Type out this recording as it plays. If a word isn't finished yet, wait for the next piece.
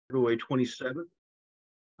February 27th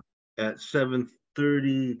at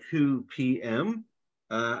 7:32 p.m.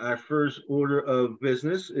 Our first order of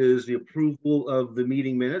business is the approval of the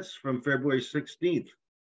meeting minutes from February 16th.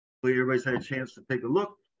 Hopefully everybody's had a chance to take a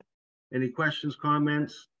look. Any questions,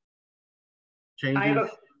 comments, changes?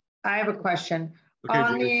 I have a question.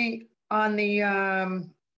 Okay, on the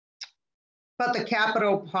about the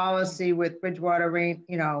capital policy with Bridgewater,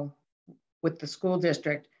 with the school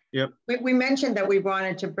district. Yep. We mentioned that we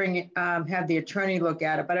wanted to bring it, have the attorney look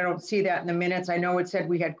at it, but I don't see that in the minutes. I know it said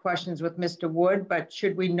we had questions with Mr. Wood, but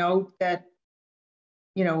should we note that,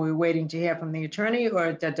 we're waiting to hear from the attorney,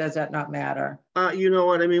 or does that not matter? You know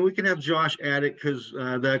what? I mean, we can have Josh add it because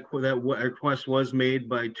that request was made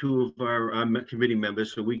by two of our committee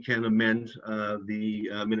members, so we can amend the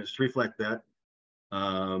minutes to reflect that.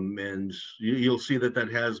 And you'll see that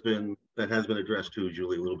has been addressed too,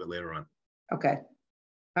 Julie, a little bit later on. Okay.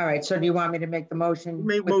 All right. So do you want me to make the motion?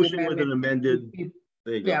 Make motion with an amended.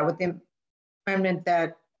 There you go. Yeah, with the amendment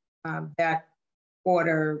that that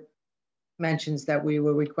order mentions that we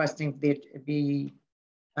were requesting the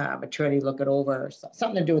attorney look it over, or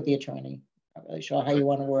something to do with the attorney. Not really sure how you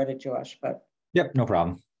want to word it, Josh, but. Yep, no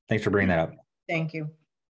problem. Thanks for bringing that up. Thank you.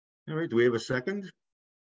 All right. Do we have a second?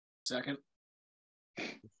 Second.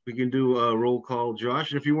 We can do a roll call,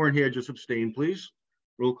 Josh. If you weren't here, just abstain, please.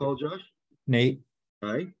 Roll call, Josh. Nate.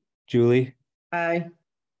 Aye. Julie. Aye.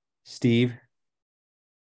 Steve.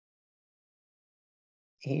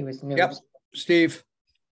 He was new. Yep. Steve.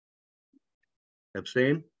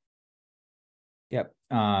 Abstain. Yep.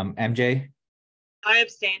 MJ. I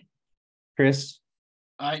abstain. Chris.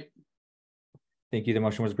 Aye. Thank you. The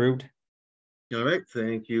motion was approved. All right.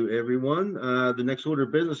 Thank you, everyone. The next order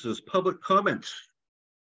of business is public comments.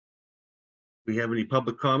 We have any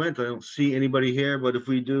public comment? I don't see anybody here, but if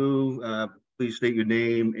we do, please state your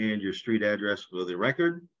name and your street address for the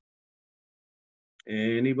record.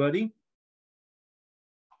 Anybody?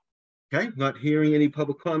 Okay, not hearing any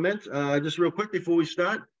public comment. Just real quick before we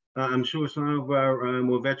start, I'm sure some of our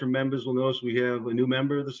more veteran members will notice we have a new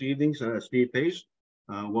member this evening, Steve Pace.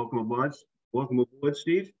 Welcome aboard. Welcome aboard,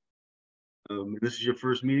 Steve. This is your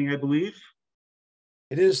first meeting, I believe.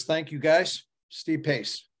 It is. Thank you, guys. Steve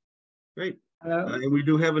Pace. Great. Hello. And we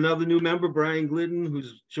do have another new member, Brian Glidden,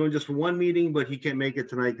 who's joined us for one meeting, but he can't make it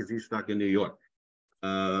tonight because he's stuck in New York.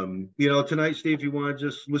 Tonight, Steve, if you want to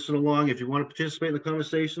just listen along, if you want to participate in the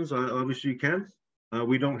conversations, obviously you can.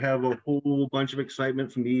 We don't have a whole bunch of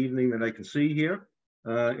excitement from the evening that I can see here,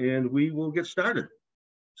 and we will get started.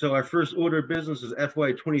 So our first order of business is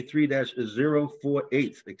FY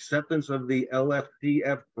 23-048, acceptance of the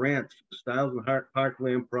LFTF grant for the Stiles and Hart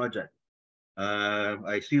Parkland project.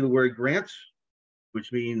 I see the word grants,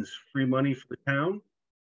 which means free money for the town.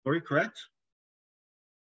 Lori, correct?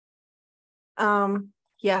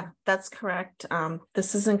 Yeah, that's correct.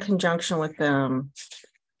 This is in conjunction with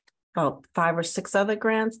about 5 or 6 other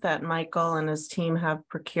grants that Michael and his team have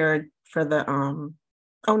procured for the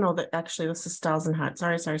actually this is Stiles and Hart.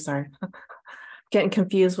 Sorry. Getting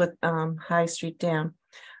confused with High Street Dam.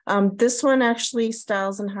 This one actually,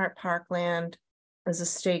 Stiles and Hart Parkland, is a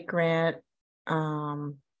state grant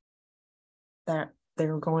that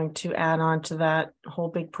they're going to add on to that whole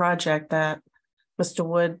big project that Mr.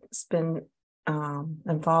 Wood's been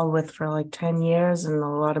involved with for like 10 years, and a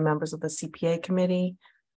lot of members of the CPA committee.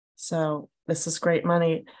 So this is great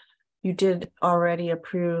money. You did already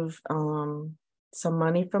approve some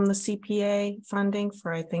money from the CPA funding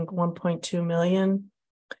for, I think, 1.2 million.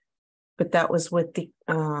 But that was with the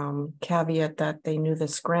caveat that they knew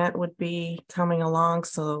this grant would be coming along.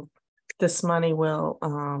 So this money will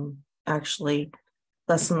actually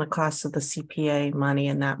lessen the cost of the CPA money,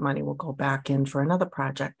 and that money will go back in for another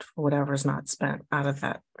project for whatever is not spent out of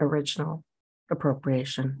that original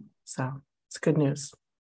appropriation. So it's good news.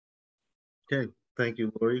 Okay, thank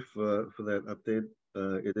you, Lori, for that update.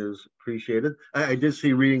 It is appreciated. I did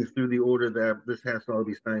see reading through the order that this has to all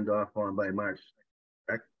be signed off on by March,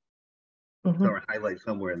 correct? Mm-hmm. Or highlight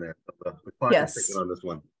somewhere in there. The clock Yes. is ticking on this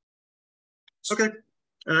one. Okay.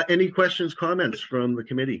 Any questions, comments from the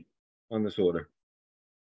committee on this order?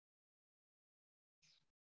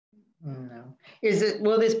 No.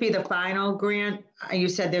 Will this be the final grant? You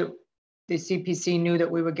said that the CPC knew that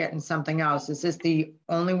we were getting something else. Is this the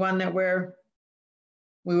only one that we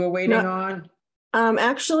were waiting on?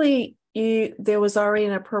 Actually, there was already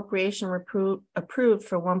an appropriation approved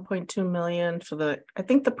for 1.2 million for I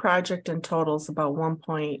think the project in total is about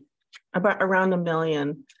around $1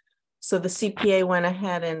 million. So the CPA went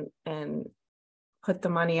ahead and put the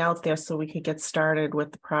money out there so we could get started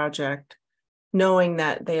with the project, knowing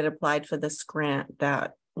that they had applied for this grant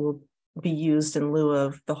that will be used in lieu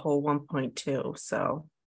of the whole 1.2. So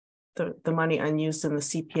the money unused in the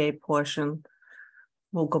CPA portion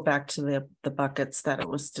will go back to the buckets that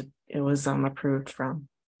it was approved from.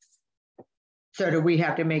 So do we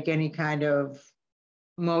have to make any kind of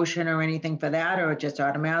motion or anything for that, or it just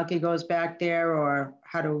automatically goes back there, or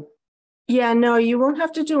how do? Yeah, no, you won't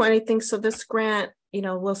have to do anything. So this grant,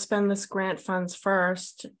 we'll spend this grant funds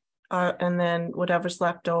first, and then whatever's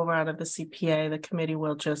left over out of the CPA, the committee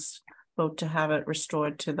will just vote to have it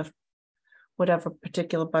restored to the whatever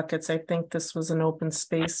particular buckets. I think this was an open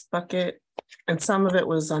space bucket, and some of it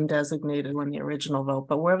was undesignated when the original vote,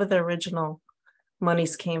 but wherever the original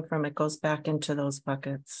monies came from, it goes back into those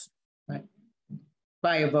buckets. Right.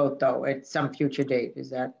 By a vote, though, at some future date,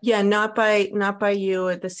 is that? Yeah, not by you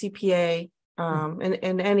at the CPA,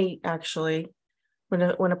 and any, actually, when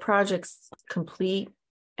a project's complete,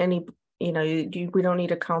 any, we don't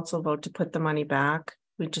need a council vote to put the money back.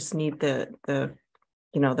 We just need the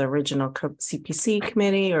original CPC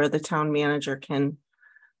committee, or the town manager can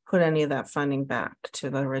put any of that funding back to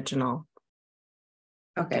the original.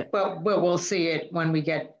 Okay, well, we'll see it when we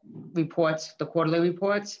get reports, the quarterly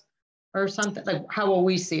reports or something. Like, how will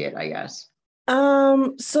we see it, I guess?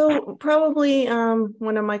 So probably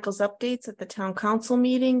one of Michael's updates at the town council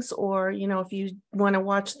meetings, or if you want to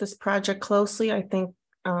watch this project closely, I think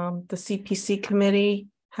the CPC committee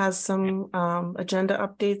has some agenda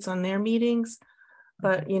updates on their meetings.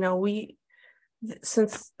 But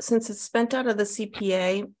since it's spent out of the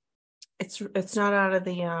CPA, it's not out of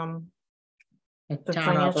the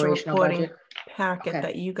financial reporting budget packet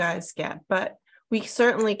that you guys get. But we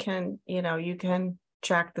certainly can, you can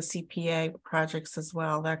track the CPA projects as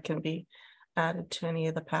well. That can be added to any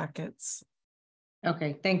of the packets.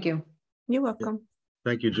 Okay, thank you. You're welcome.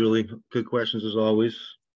 Thank you, Julie. Good questions as always.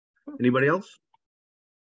 Anybody else?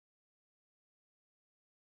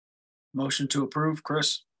 Motion to approve,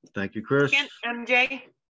 Chris. Thank you, Chris. MJ.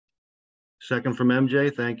 Second from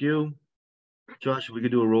MJ. Thank you. Josh, if we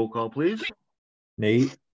could do a roll call, please.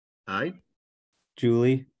 Nate, Aye.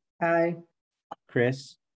 Julie, Aye.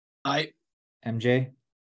 Chris, Aye. MJ,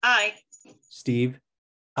 Aye. Steve.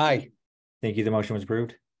 Aye. Thank you. The motion was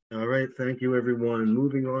approved. All right, thank you, everyone.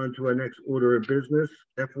 Moving on to our next order of business,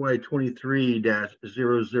 FY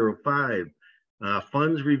 23-005,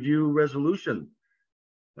 Funds Review Resolution.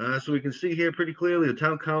 So we can see here pretty clearly the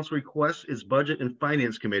town council requests its budget and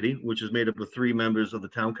finance committee, which is made up of 3 members of the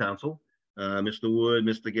town council. Mr. Wood,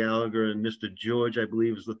 Mr. Gallagher, and Mr. George, I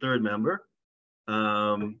believe, is the 3rd member.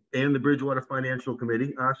 And the Bridgewater Financial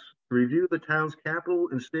Committee, us, to review the town's capital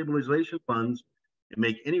and stabilization funds and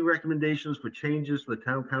make any recommendations for changes to the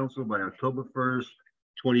town council by October 1st,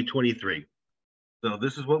 2023. So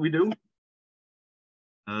this is what we do.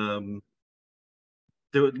 Do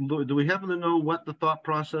we happen to know what the thought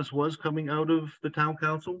process was coming out of the town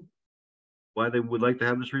council? Why they would like to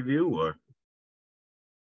have this review, or?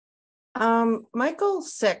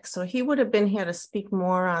 Michael's sick, so he would have been here to speak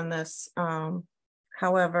more on this.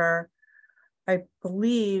 However, I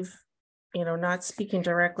believe, not speaking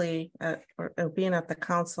directly at, or being at the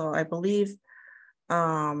council, I believe,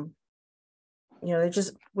 they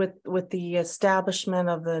just with the establishment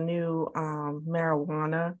of the new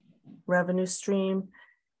marijuana revenue stream,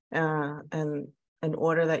 and an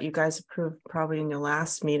order that you guys approved probably in your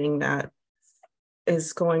last meeting that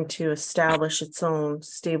is going to establish its own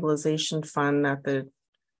stabilization fund that the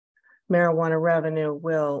marijuana revenue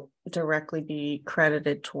will directly be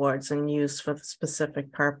credited towards and used for the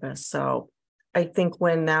specific purpose. So I think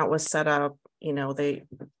when that was set up, the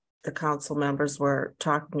council members were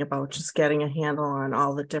talking about just getting a handle on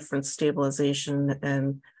all the different stabilization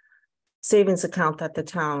and savings account that the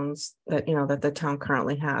town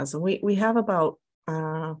currently has. And we have about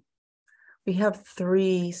we have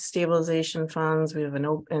 3 stabilization funds. We have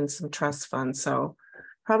and some trust funds. So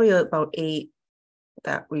probably about 8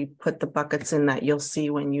 that we put the buckets in that you'll see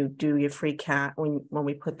when you do your free cash, when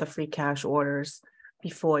we put the free cash orders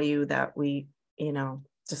before you, that we,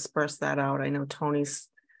 disperse that out. I know Tony's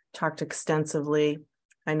talked extensively.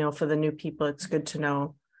 I know for the new people, it's good to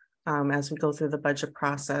know as we go through the budget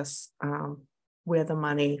process, where the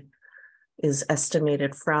money is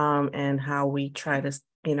estimated from and how we try to,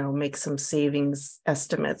 make some savings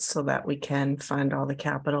estimates so that we can fund all the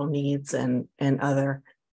capital needs and other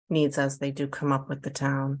needs as they do come up with the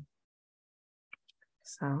town.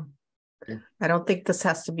 So I don't think this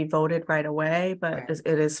has to be voted right away, but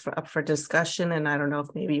it is up for discussion. And I don't know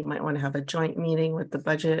if maybe you might want to have a joint meeting with the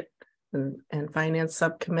budget and finance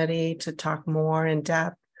subcommittee to talk more in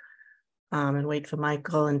depth, and wait for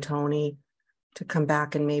Michael and Tony to come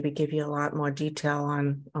back and maybe give you a lot more detail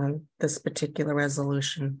on this particular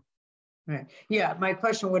resolution. Right. Yeah, my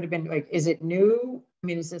question would have been like, is it new? I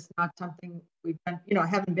mean, is this not something we've done? You know, I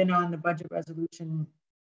haven't been on the budget resolution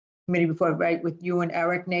committee before, right? With you and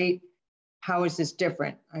Eric, Nate. How is this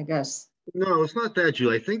different, I guess? No, it's not that,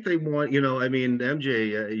 Julie. I think they want, I mean,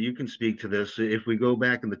 MJ, you can speak to this. If we go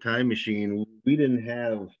back in the time machine, we didn't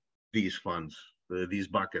have these funds, these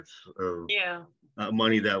buckets of Yeah.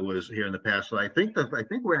 money that was here in the past. So I think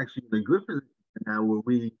we're actually in a good position now where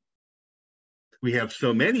we have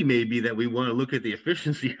so many maybe that we want to look at the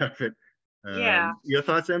efficiency of it. Yeah. Your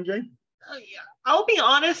thoughts, MJ? Yeah. I'll be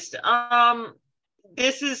honest.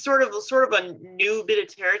 This is sort of a new bit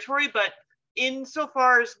of territory, but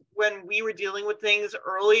insofar as when we were dealing with things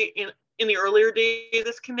early in the earlier days of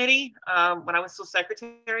this committee, when I was still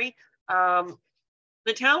secretary,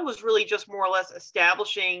 the town was really just more or less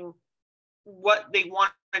establishing what they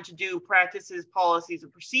wanted to do, practices, policies,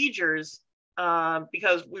 and procedures,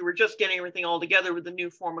 because we were just getting everything all together with the new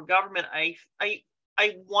form of government. I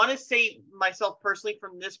want to say myself personally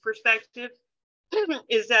from this perspective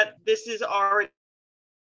is that this is our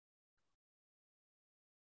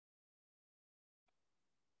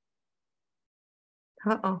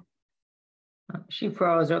Uh-oh. She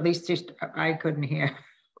froze, or at least just I couldn't hear.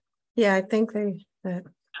 Yeah, I think that.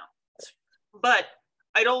 But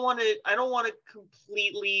I don't want to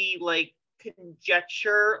completely like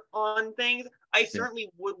conjecture on things. I certainly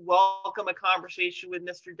would welcome a conversation with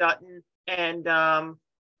Mr. Dutton and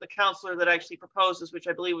the counselor that actually proposed this, which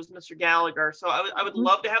I believe was Mr. Gallagher. So I would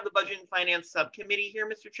love to have the Budget and Finance Subcommittee here,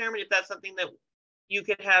 Mr. Chairman, if that's something that you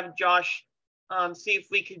could have Josh see if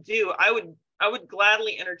we could do. I would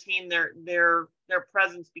gladly entertain their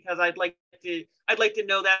presence, because I'd like to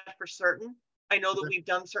know that for certain. I know that we've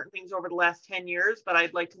done certain things over the last 10 years, but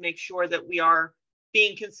I'd like to make sure that we are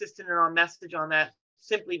being consistent in our message on that,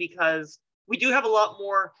 simply because we do have a lot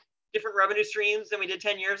more different revenue streams than we did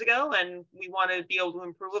 10 years ago, and we want to be able to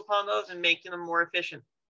improve upon those and make them more efficient.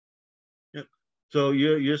 Yep. So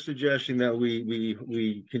you're suggesting that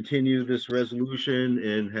we continue this resolution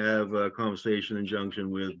and have a conversation in junction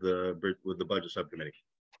with the budget subcommittee?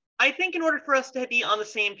 I think in order for us to be on the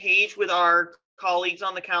same page with our colleagues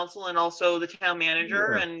on the council and also the town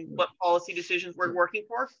manager and what policy decisions we're working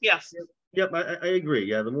for, yes. Yep, I agree.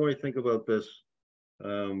 Yeah, the more I think about this,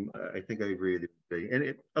 I think I agree with you.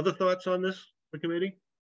 And other thoughts on this, the committee?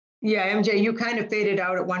 Yeah, MJ, you kind of faded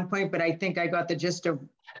out at one point, but I think I got the gist of,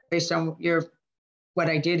 based on what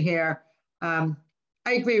I did here. I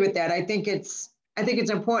agree with that. I think it's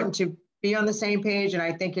important to be on the same page, and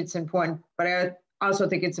I think it's important, but I also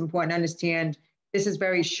think it's important to understand this is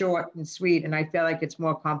very short and sweet, and I feel like it's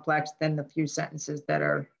more complex than the few sentences that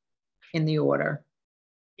are in the order.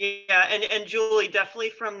 Yeah, and Julie, definitely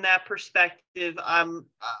from that perspective, I'm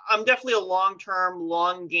definitely a long-term,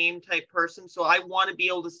 long game type person. So I want to be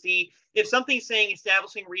able to see if something's saying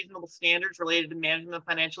establishing reasonable standards related to management of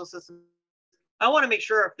financial systems. I want to make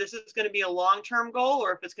sure if this is going to be a long-term goal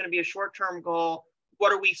or if it's going to be a short-term goal,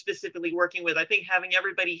 what are we specifically working with? I think having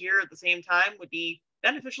everybody here at the same time would be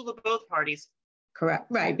beneficial to both parties. Correct,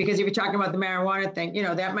 right? Because if you're talking about the marijuana thing,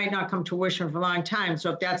 that might not come to fruition for a long time. So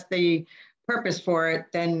if that's the purpose for it,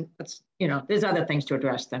 then it's, there's other things to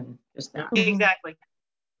address than just that. Exactly.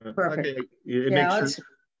 Perfect. Okay. It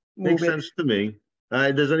makes sense to me.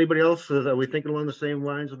 Does anybody else, are we thinking along the same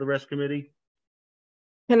lines of the rest committee?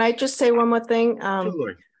 Can I just say one more thing?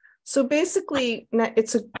 Sure. So basically,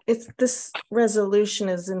 it's this resolution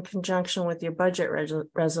is in conjunction with your budget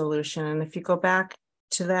resolution, and if you go back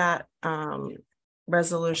to that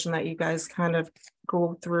resolution that you guys kind of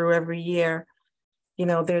go through every year,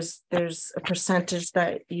 there's a percentage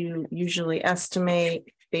that you usually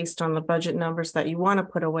estimate based on the budget numbers that you want to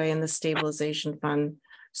put away in the stabilization fund.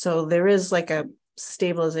 So there is like a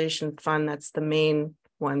stabilization fund that's the main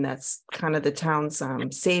one, that's kind of the town's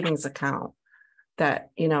savings account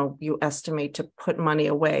that you estimate to put money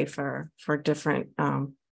away for different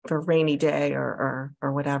for rainy day or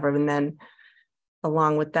whatever. And then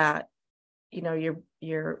along with that,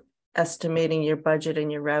 you're estimating your budget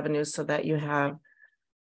and your revenue so that you have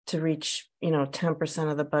to reach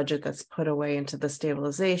 10% of the budget that's put away into the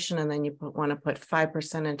stabilization, and then you want to put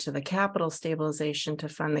 5% into the capital stabilization to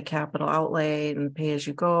fund the capital outlay and pay as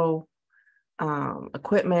you go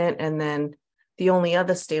equipment. And then the only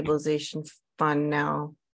other stabilization fund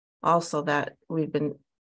now also that we've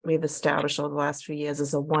established over the last few years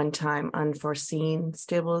is a one-time unforeseen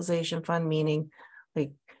stabilization fund, meaning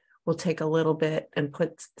like we'll take a little bit and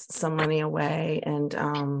put some money away and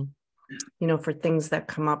for things that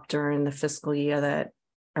come up during the fiscal year that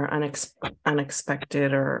are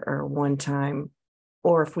unexpected or one time,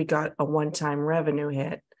 or if we got a one-time revenue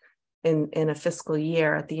hit in a fiscal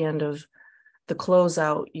year at the end of the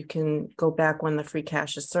closeout, you can go back when the free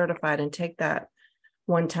cash is certified and take that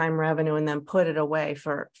one-time revenue and then put it away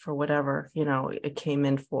for whatever, it came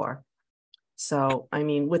in for. So, I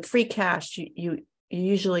mean, with free cash, you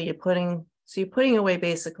usually you're putting away,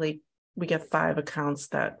 basically, we get 5 accounts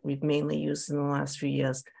that we've mainly used in the last few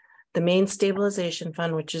years. The main stabilization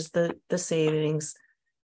fund, which is the savings,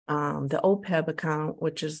 the OPEB account,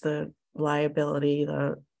 which is the liability,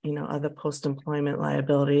 the other post-employment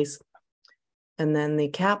liabilities, and then the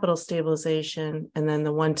capital stabilization, and then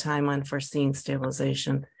the one-time unforeseen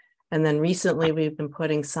stabilization. And then recently we've been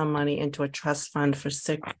putting some money into a trust fund for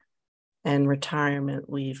sick and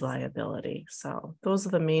retirement leave liability. So those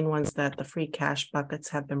are the main ones that the free cash buckets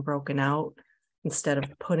have been broken out. Instead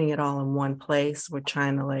of putting it all in one place, we're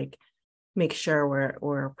trying to make sure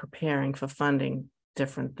we're preparing for funding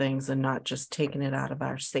different things and not just taking it out of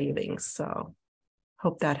our savings. So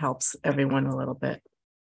hope that helps everyone a little bit.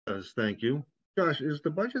 Yes, thank you. Josh, is the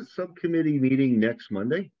budget subcommittee meeting next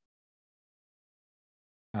Monday?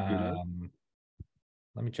 Let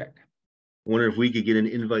me check. I wonder if we could get an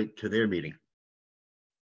invite to their meeting.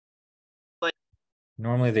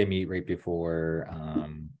 Normally they meet right before,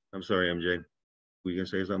 I'm sorry, MJ. Were you gonna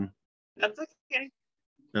say something? That's okay.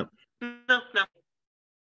 No. No.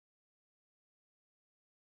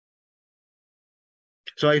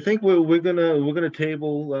 So I think we're gonna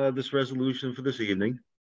table this resolution for this evening.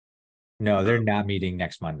 no, they're not meeting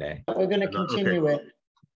next Monday. We're gonna continue it.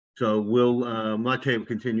 So we'll not table,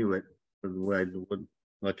 continue it.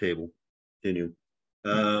 Not table, continue.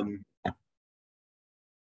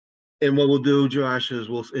 And what we'll do, Josh, is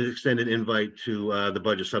we'll extend an invite to the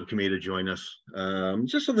budget subcommittee to join us.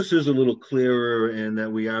 Just so this is a little clearer and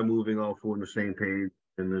that we are moving all forward on the same page.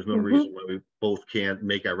 And there's no reason why we both can't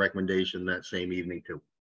make our recommendation that same evening too.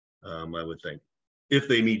 I would think, if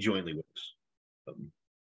they meet jointly with us.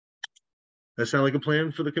 That sound like a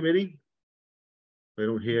plan for the committee? I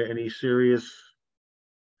don't hear any serious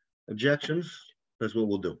objections. That's what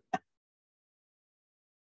we'll do.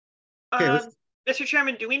 Okay, Mr.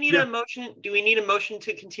 Chairman, do we need a motion? Do we need a motion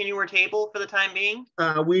to continue or table for the time being?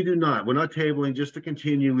 We do not. We're not tabling, just to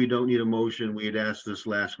continue. We don't need a motion. We had asked this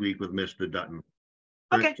last week with Mr. Dutton.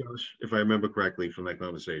 Okay. Josh, if I remember correctly from that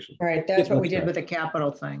conversation. All right, that's what we did with the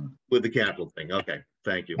capital thing. With the capital thing. Okay,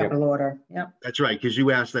 thank you. Capital order, yep. That's right, because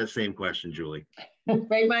you asked that same question, Julie.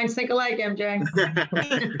 Great minds think alike, MJ.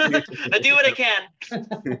 I do what I can.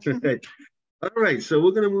 All right, so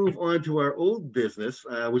we're going to move on to our old business,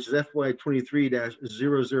 which is FY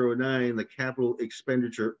 23-009, the capital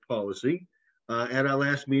expenditure policy. At our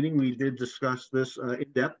last meeting, we did discuss this in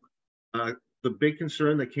depth. The big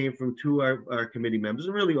concern that came from two of our committee members,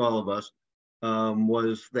 and really all of us,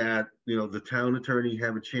 was that the town attorney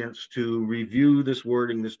have a chance to review this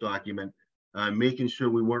wording, this document, making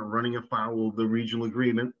sure we weren't running afoul of the regional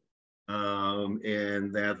agreement,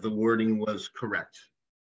 and that the wording was correct.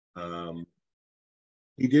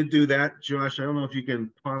 He did do that, Josh. I don't know if you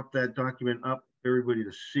can pop that document up for everybody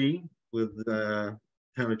to see with the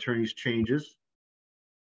town attorney's changes.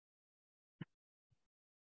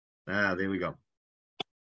 There we go.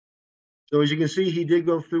 So as you can see, he did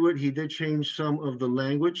go through it. He did change some of the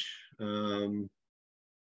language in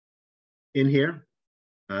here,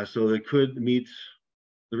 so they could meet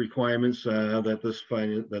the requirements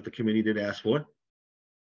that the committee did ask for.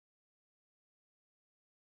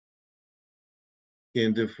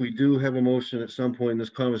 And if we do have a motion at some point in this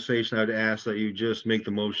conversation, I'd ask that you just make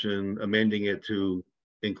the motion amending it to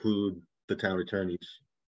include the town attorneys.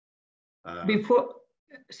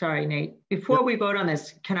 Sorry, Nate, before we vote on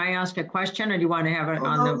this, can I ask a question or do you want to have it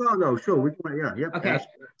on the? No, sure. Yeah. Okay,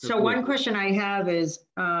 so one question I have is,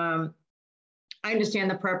 I understand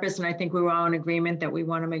the purpose and I think we were all in agreement that we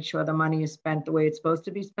want to make sure the money is spent the way it's supposed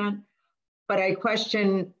to be spent. But I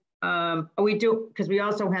question, because we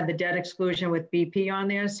also had the debt exclusion with BP on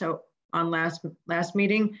there, so on last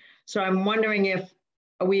meeting. So I'm wondering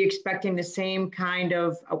are we expecting the same kind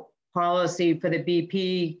of policy for the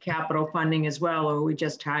BP capital funding as well, or are we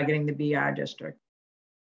just targeting the BR district?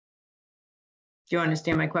 Do you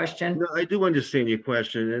understand my question? No, I do understand your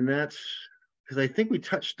question, and that's because I think we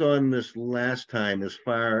touched on this last time as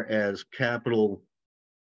far as capital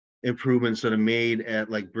improvements that are made at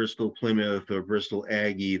like Bristol Plymouth or Bristol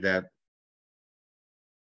Aggie, that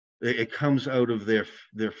it comes out of their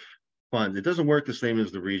funds. It doesn't work the same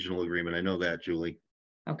as the regional agreement. I know that, Julie.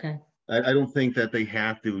 Okay. I don't think that they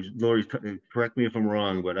have to. Lori, correct me if I'm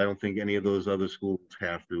wrong, but I don't think any of those other schools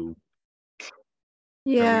have to.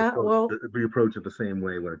 Yeah, we approach it the same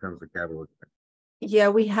way when it comes to capital. Yeah,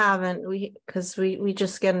 we haven't, because we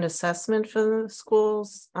just get an assessment for the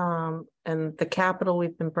schools, and the capital,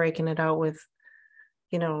 we've been breaking it out with,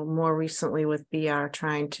 more recently with BR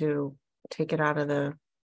trying to take it out of the,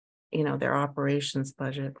 their operations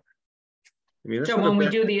budget. I mean, that's So not when we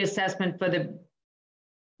bad- do the assessment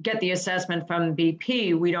get the assessment from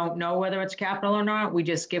BP, we don't know whether it's capital or not. We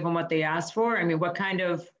just give them what they asked for. I mean, what kind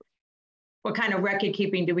of record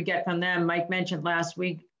keeping do we get from them? Mike mentioned last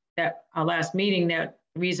week that our last meeting, that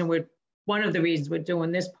one of the reasons we're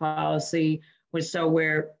doing this policy was so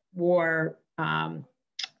we're more, I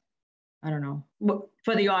don't know,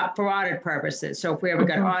 for audit purposes. So if we ever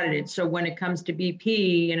got audited, so when it comes to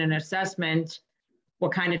BP and an assessment,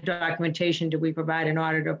 what kind of documentation do we provide an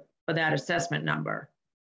auditor for that assessment number?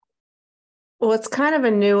 Well, it's kind of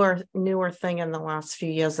a newer thing in the last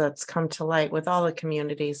few years that's come to light with all the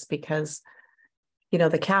communities, because,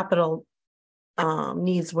 the capital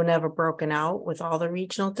needs were never broken out with all the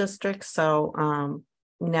regional districts. So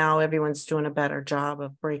now everyone's doing a better job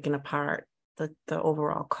of breaking apart the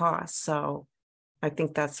overall cost. So I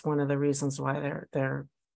think that's one of the reasons why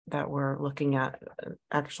that we're looking at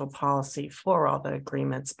actual policy for all the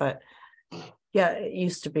agreements. But yeah, it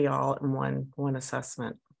used to be all in one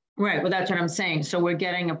assessment. Right. Well, that's what I'm saying. So we're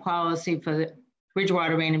getting a policy for the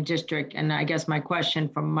Bridgewater Rainham District. And I guess my question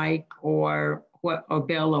from Mike or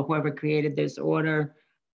Bill or whoever created this order,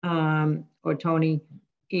 or Tony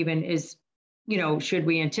even, is, should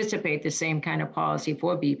we anticipate the same kind of policy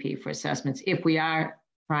for BP for assessments if we are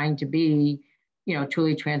trying to be,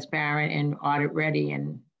 truly transparent and audit ready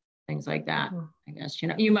and things like that? I guess,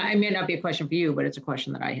 it may not be a question for you, but it's a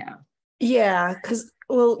question that I have. Yeah, because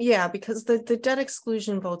the debt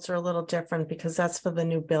exclusion votes are a little different, because that's for the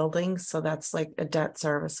new buildings. So that's like a debt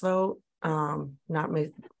service vote, not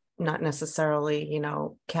necessarily,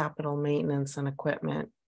 capital maintenance and equipment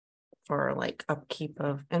for like upkeep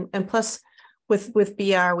of, and plus with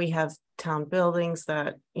BR, we have town buildings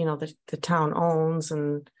that, the town owns,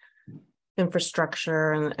 and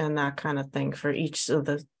infrastructure and that kind of thing for each of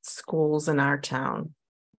the schools in our town.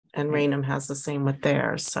 And Rainham has the same with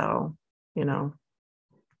theirs. So,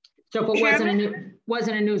 So if it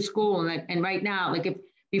wasn't a new school, and right now, like if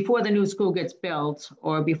before the new school gets built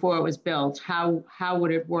or before it was built, how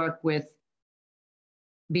would it work with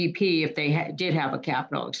BP if they did have a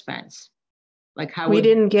capital expense? Like how we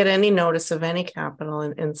didn't get any notice of any capital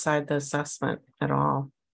inside the assessment at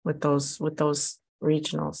all with those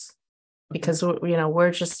regionals, because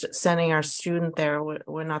we're just sending our student there.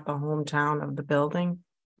 We're not the hometown of the building.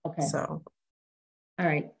 Okay. So, all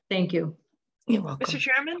right, thank you. You're welcome. Mr.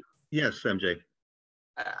 Chairman? Yes, MJ.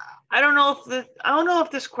 I don't know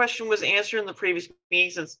if this question was answered in the previous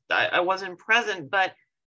meeting since I wasn't present, but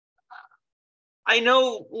I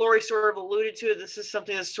know Lori sort of alluded to it. This is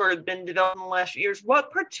something that's sort of been developed in the last years.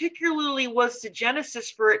 What particularly was the genesis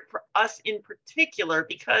for it for us in particular?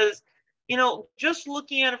 Because, just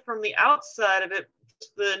looking at it from the outside of it,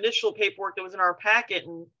 the initial paperwork that was in our packet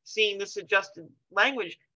and seeing this adjusted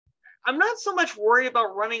language, I'm not so much worried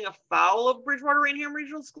about running afoul of Bridgewater Rainham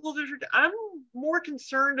Regional School District. I'm more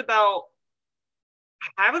concerned about,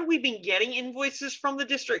 haven't we been getting invoices from the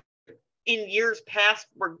district in years past,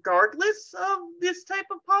 regardless of this type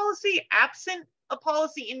of policy, absent a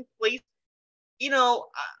policy in place?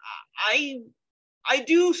 I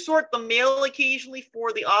do sort the mail occasionally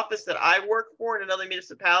for the office that I work for in another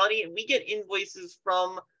municipality, and we get invoices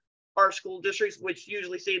from our school districts, which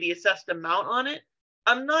usually say the assessed amount on it.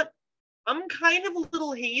 I'm kind of a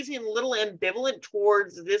little hazy and a little ambivalent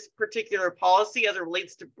towards this particular policy as it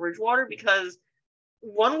relates to Bridgewater, because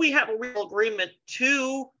one, we have a real agreement.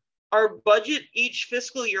 Two, our budget each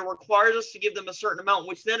fiscal year requires us to give them a certain amount,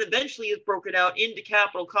 which then eventually is broken out into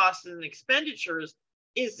capital costs and expenditures.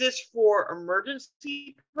 Is this for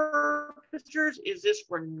emergency purposes? Is this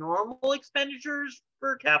for normal expenditures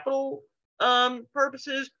for capital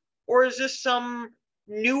purposes? Or is this some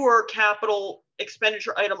newer capital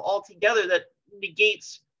expenditure item altogether that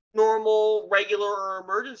negates normal, regular, or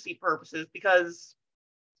emergency purposes? Because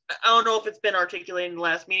I don't know if it's been articulated in the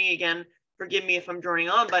last meeting. Again, forgive me if I'm droning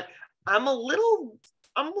on, but I'm a little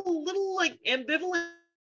like ambivalent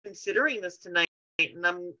considering this tonight, and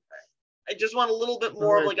I just want a little bit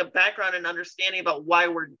more of like a background and understanding about why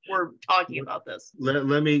we're talking about this. Let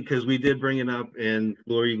me, because we did bring it up, and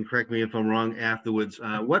Lori, you can correct me if I'm wrong afterwards.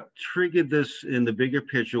 What triggered this in the bigger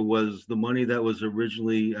picture was the money that was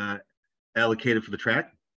originally allocated for the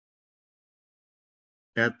track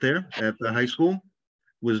at the high school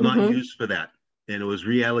was not used for that, and it was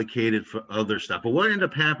reallocated for other stuff. But what ended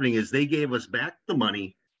up happening is they gave us back the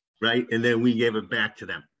money, right? And then we gave it back to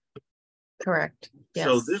them. Correct.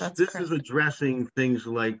 So Yes, this that's is correct. addressing things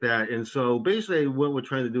like that. And so basically what we're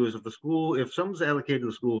trying to do is if someone's allocated to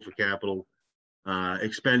the school for capital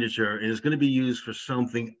expenditure and is going to be used for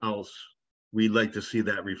something else, we'd like to see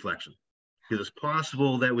that reflection. Because it's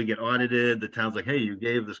possible that we get audited. The town's like, hey, you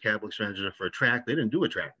gave this capital expenditure for a track. They didn't do a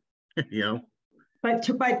track, you know? But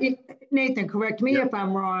Nathan, correct me Yep. if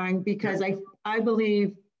I'm wrong, because I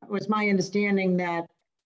believe it was my understanding that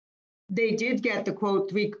they did get the quote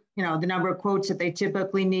the number of quotes that they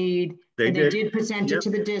typically need. They and did. They did present Yep. it to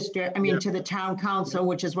the district, Yep. to the town council,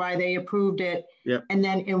 which is why they approved it. Yep. And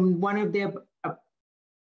then in one of their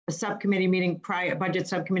a subcommittee meeting budget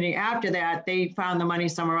subcommittee after that, they found the money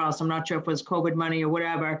somewhere else. I'm not sure if it was COVID money or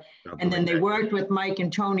whatever. Something And then like they that. worked with Mike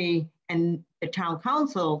and Tony, and the town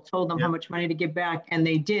council told them how Yep. much money to give back, and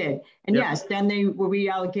they did. And Yep. yes, then they will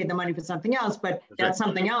reallocate the money for something else, but that's right.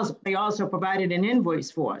 something else they also provided an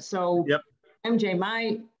invoice for. So Yep. MJ,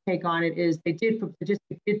 my take on it is the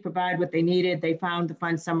district did provide what they needed. They found the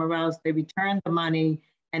funds somewhere else. They returned the money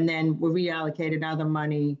and then we reallocated other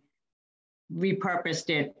money, repurposed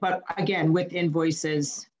it, but again, with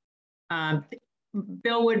invoices.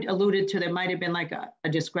 Bill Wood alluded to there might have been like a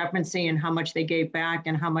discrepancy in how much they gave back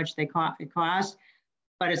and how much it cost.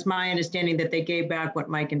 But it's my understanding that they gave back what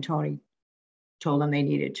Mike and Tony told them they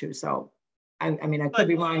needed to. So, I could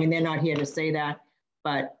be wrong and they're not here to say that,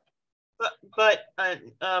 but.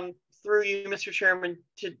 Through you, Mr. Chairman,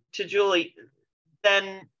 to Julie,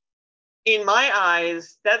 then in my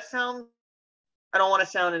eyes, that sounds, I don't want to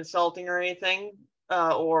sound insulting or anything,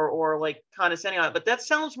 or like condescending on it, but that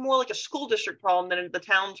sounds more like a school district problem than the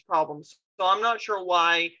town's problem. So I'm not sure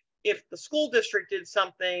why, if the school district did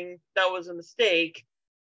something that was a mistake,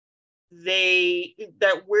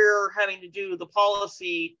 that we're having to do the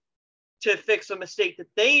policy to fix a mistake that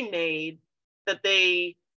they made, that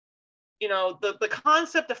they, the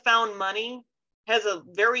concept of found money has a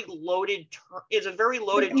very loaded term.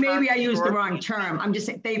 Maybe I used the wrong term. I'm just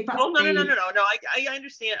saying they. Oh, no. I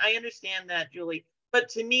understand. I understand that, Julie. But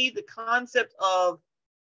to me, the concept of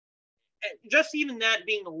just even that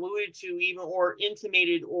being alluded to, even or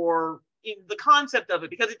intimated, or the concept of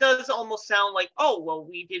it, because it does almost sound like, oh, well,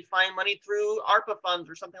 we did find money through ARPA funds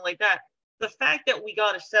or something like that. The fact that we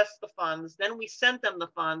got assessed the funds, then we sent them the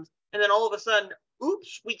funds, and then all of a sudden,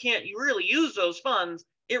 oops, we can't really use those funds.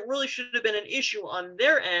 It really should have been an issue on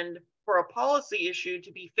their end for a policy issue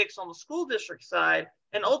to be fixed on the school district side.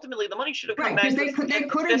 And ultimately, the money should have come back. Right, because they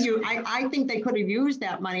could have used, I think they could have used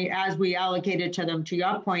that money as we allocated to them, to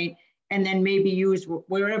your point, and then maybe use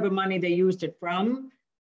whatever money they used it from.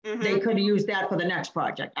 Mm-hmm. They could have used that for the next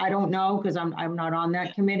project. I don't know, because I'm not on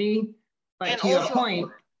that committee. But and to also, your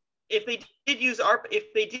point, if they did use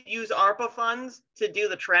ARPA funds to do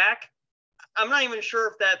the track, I'm not even sure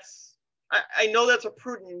if that's, I know that's a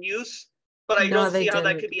prudent use, but I don't see how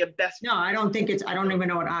that could be a best. No, I don't think it's, I don't even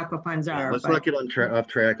know what ARPA funds are. Let's not get off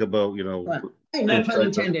track about, no pun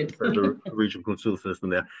intended. The regional school system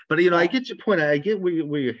there. But, I get your point. I get where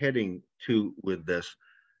you're heading to with this.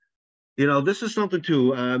 This is something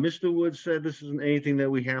too. Mr. Wood said this isn't anything that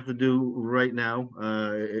we have to do right now.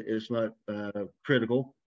 It's not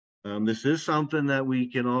critical. This is something that we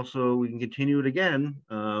can continue it again.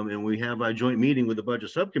 And we have our joint meeting with the budget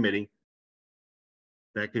subcommittee.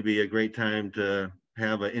 That could be a great time to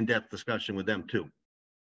have an in-depth discussion with them too.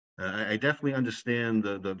 I definitely understand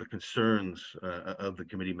the concerns of the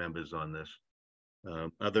committee members on this.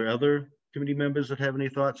 Are there other committee members that have any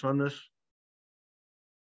thoughts on this?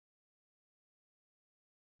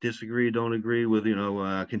 Disagree, don't agree with,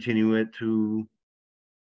 continue it to?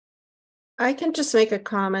 I can just make a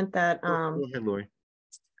comment that, go ahead, Lori.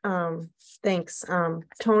 Thanks.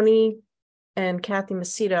 Tony and Kathy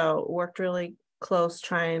Macedo worked really close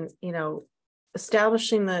trying,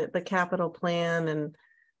 establishing the capital plan and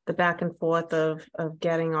the back and forth of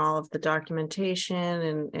getting all of the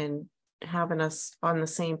documentation and having us on the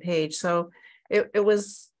same page. So it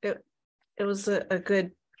was a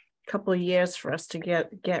good couple of years for us to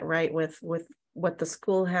get right with what the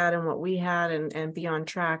school had and what we had and be on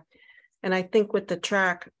track. And I think with the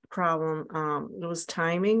track problem, it was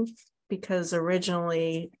timing, because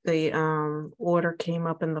originally the order came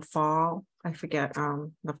up in the fall. I forget,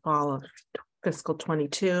 the fall of fiscal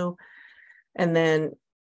 22. And then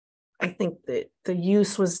I think that the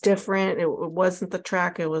use was different. It wasn't the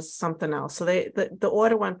track, it was something else. So the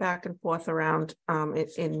order went back and forth around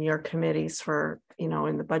in your committees for,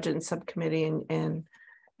 in the budget and subcommittee and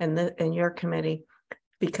in your committee,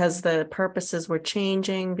 because the purposes were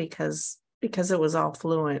changing, because it was all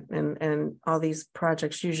fluent and all these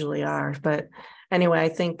projects usually are. But anyway, I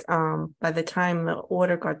think by the time the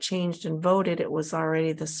order got changed and voted, it was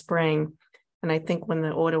already the spring. And I think when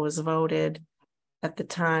the order was voted at the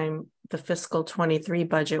time, the fiscal 23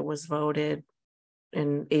 budget was voted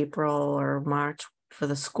in April or March for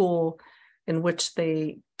the school, in which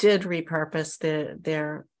they did repurpose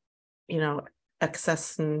their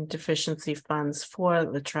excess and deficiency funds for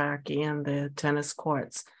the track and the tennis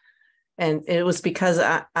courts. And it was because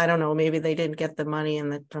I don't know, maybe they didn't get the money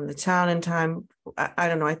from the town in time. I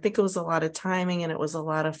don't know. I think it was a lot of timing, and it was a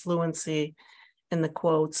lot of fluency in the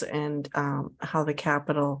quotes and how the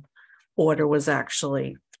capital order was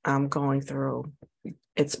actually going through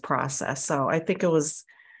its process. So I think it was,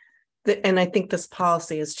 and I think this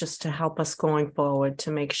policy is just to help us going forward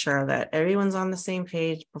to make sure that everyone's on the same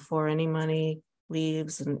page before any money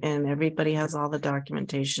leaves, and everybody has all the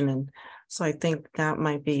documentation. And so I think that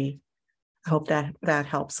might be, I hope that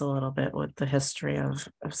helps a little bit with the history of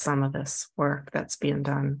some of this work that's being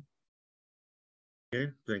done.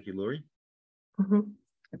 Okay, thank you, Lori. Mhm.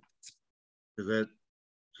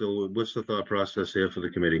 So what's the thought process here for the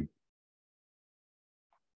committee?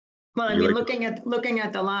 Well, I Would you mean, like looking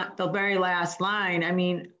at the very last line, I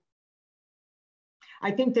mean, I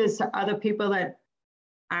think there's other people that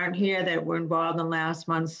aren't here that were involved in last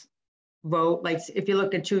month's vote. Like if you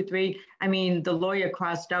look at 2.3, I mean, the lawyer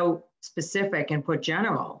crossed out specific and put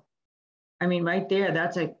general. I mean, right there,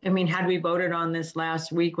 I mean, had we voted on this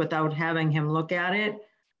last week without having him look at it,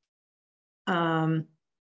 I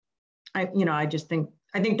just think,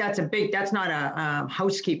 that's not a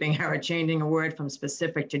housekeeping error, changing a word from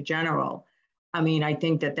specific to general. I mean, I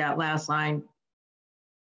think that last line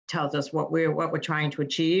tells us what we're trying to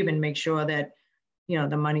achieve, and make sure that,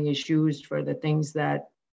 the money is used for the things that,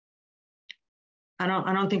 I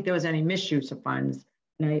don't think there was any misuse of funds.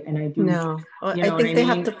 And I do. No, I think they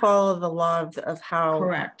have to follow the law of how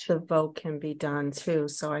Correct. the vote can be done too.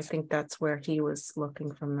 So I think that's where he was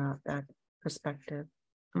looking from that perspective.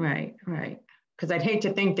 Right. Because I'd hate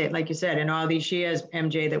to think that, like you said, in all these years,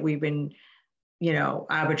 MJ, that we've been,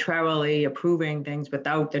 arbitrarily approving things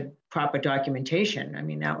without the proper documentation. I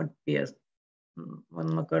mean, that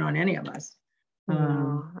wouldn't look good on any of us.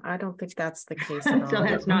 No, I don't think that's the case at all. So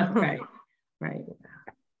that's not right.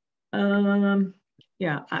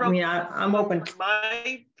 Yeah, I mean, I'm open. From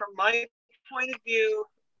my point of view,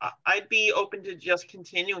 I'd be open to just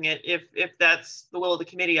continuing it. If that's the will of the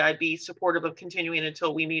committee, I'd be supportive of continuing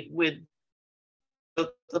until we meet with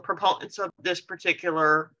the proponents of this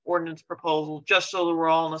particular ordinance proposal, just so that we're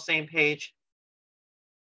all on the same page.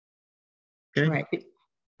 Okay. Right.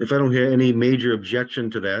 If I don't hear any major objection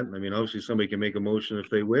to that, I mean, obviously somebody can make a motion if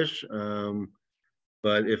they wish.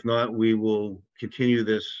 But if not, we will continue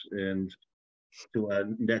this and to our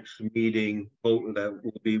next meeting vote that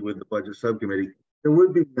will be with the budget subcommittee. It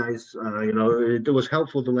would be nice, it was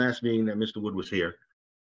helpful the last meeting that Mr. Wood was here.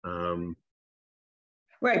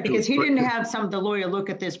 Right, because he didn't have the lawyer look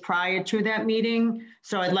at this prior to that meeting.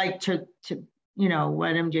 So I'd like to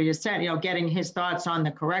what MJ just said, getting his thoughts on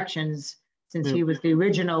the corrections, since he was the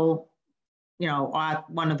original,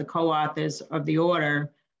 one of the co-authors of the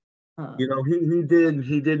order. He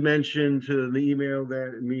did mention to the email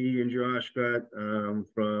that me and Josh got from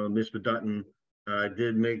Mr. Dutton. I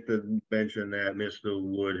did make the mention that Mr.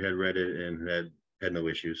 Wood had read it and had no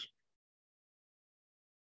issues.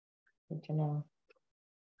 Good to know.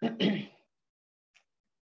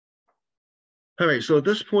 All right, so at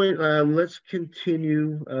this point, let's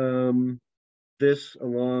continue this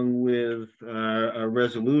along with a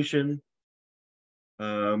resolution.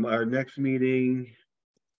 Our next meeting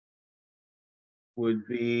would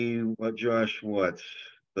be Josh,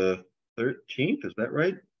 the 13th, is that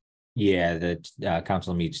right? Yeah, the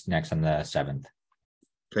council meets next on the 7th.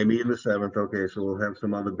 They meet on the 7th, okay, so we'll have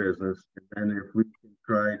some other business. And if we can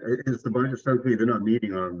try, is the budget subcommittee, they're not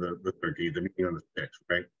meeting on the 13th, they're meeting on the 6th,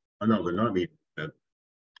 right? Oh, no, they're not meeting.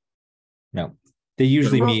 No, they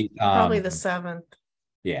usually meet. Probably the 7th.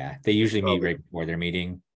 Yeah, they usually meet right before their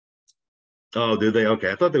meeting. Oh, do they?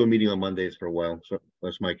 Okay, I thought they were meeting on Mondays for a while, so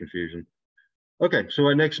that's my confusion. Okay, so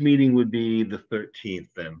our next meeting would be the 13th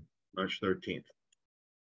then, March 13th.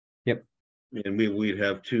 Yep. And we'd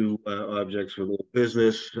have two objects for little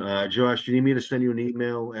business. Josh, do you need me to send you an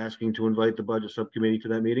email asking to invite the budget subcommittee to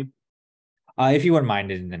that meeting? If you wouldn't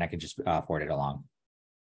mind it, and then I could just forward it along.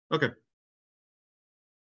 Okay.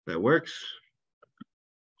 That works.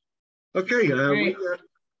 Okay. Great.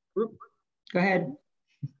 Go ahead.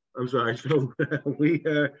 I'm sorry. So we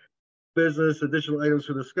business additional items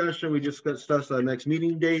for discussion. We just discussed our next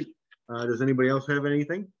meeting date. Does anybody else have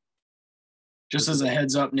anything? Just as a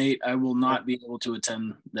heads up, Nate, I will not be able to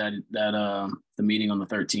attend the meeting on the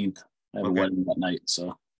 13th. I have a wedding that night,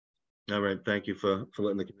 so. All right. Thank you for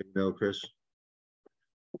letting the committee know, Chris.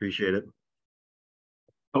 Appreciate it.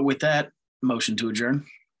 But with that, motion to adjourn.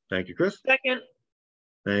 Thank you, Chris. Second,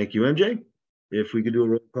 Thank you, MJ. If we could do a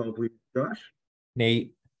roll call, please, Josh.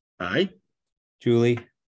 Nate, Aye. Julie,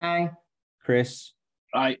 Aye. Chris,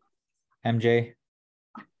 Aye. MJ,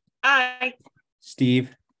 aye.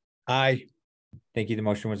 Steve. Aye. Thank you. The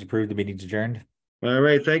motion was approved. The meeting's adjourned. All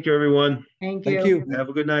right. Thank you, everyone. Thank Thank you. you. Have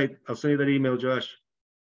a good night. I'll send you that email, Josh.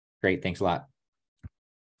 Great. Thanks a lot.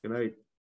 Good night.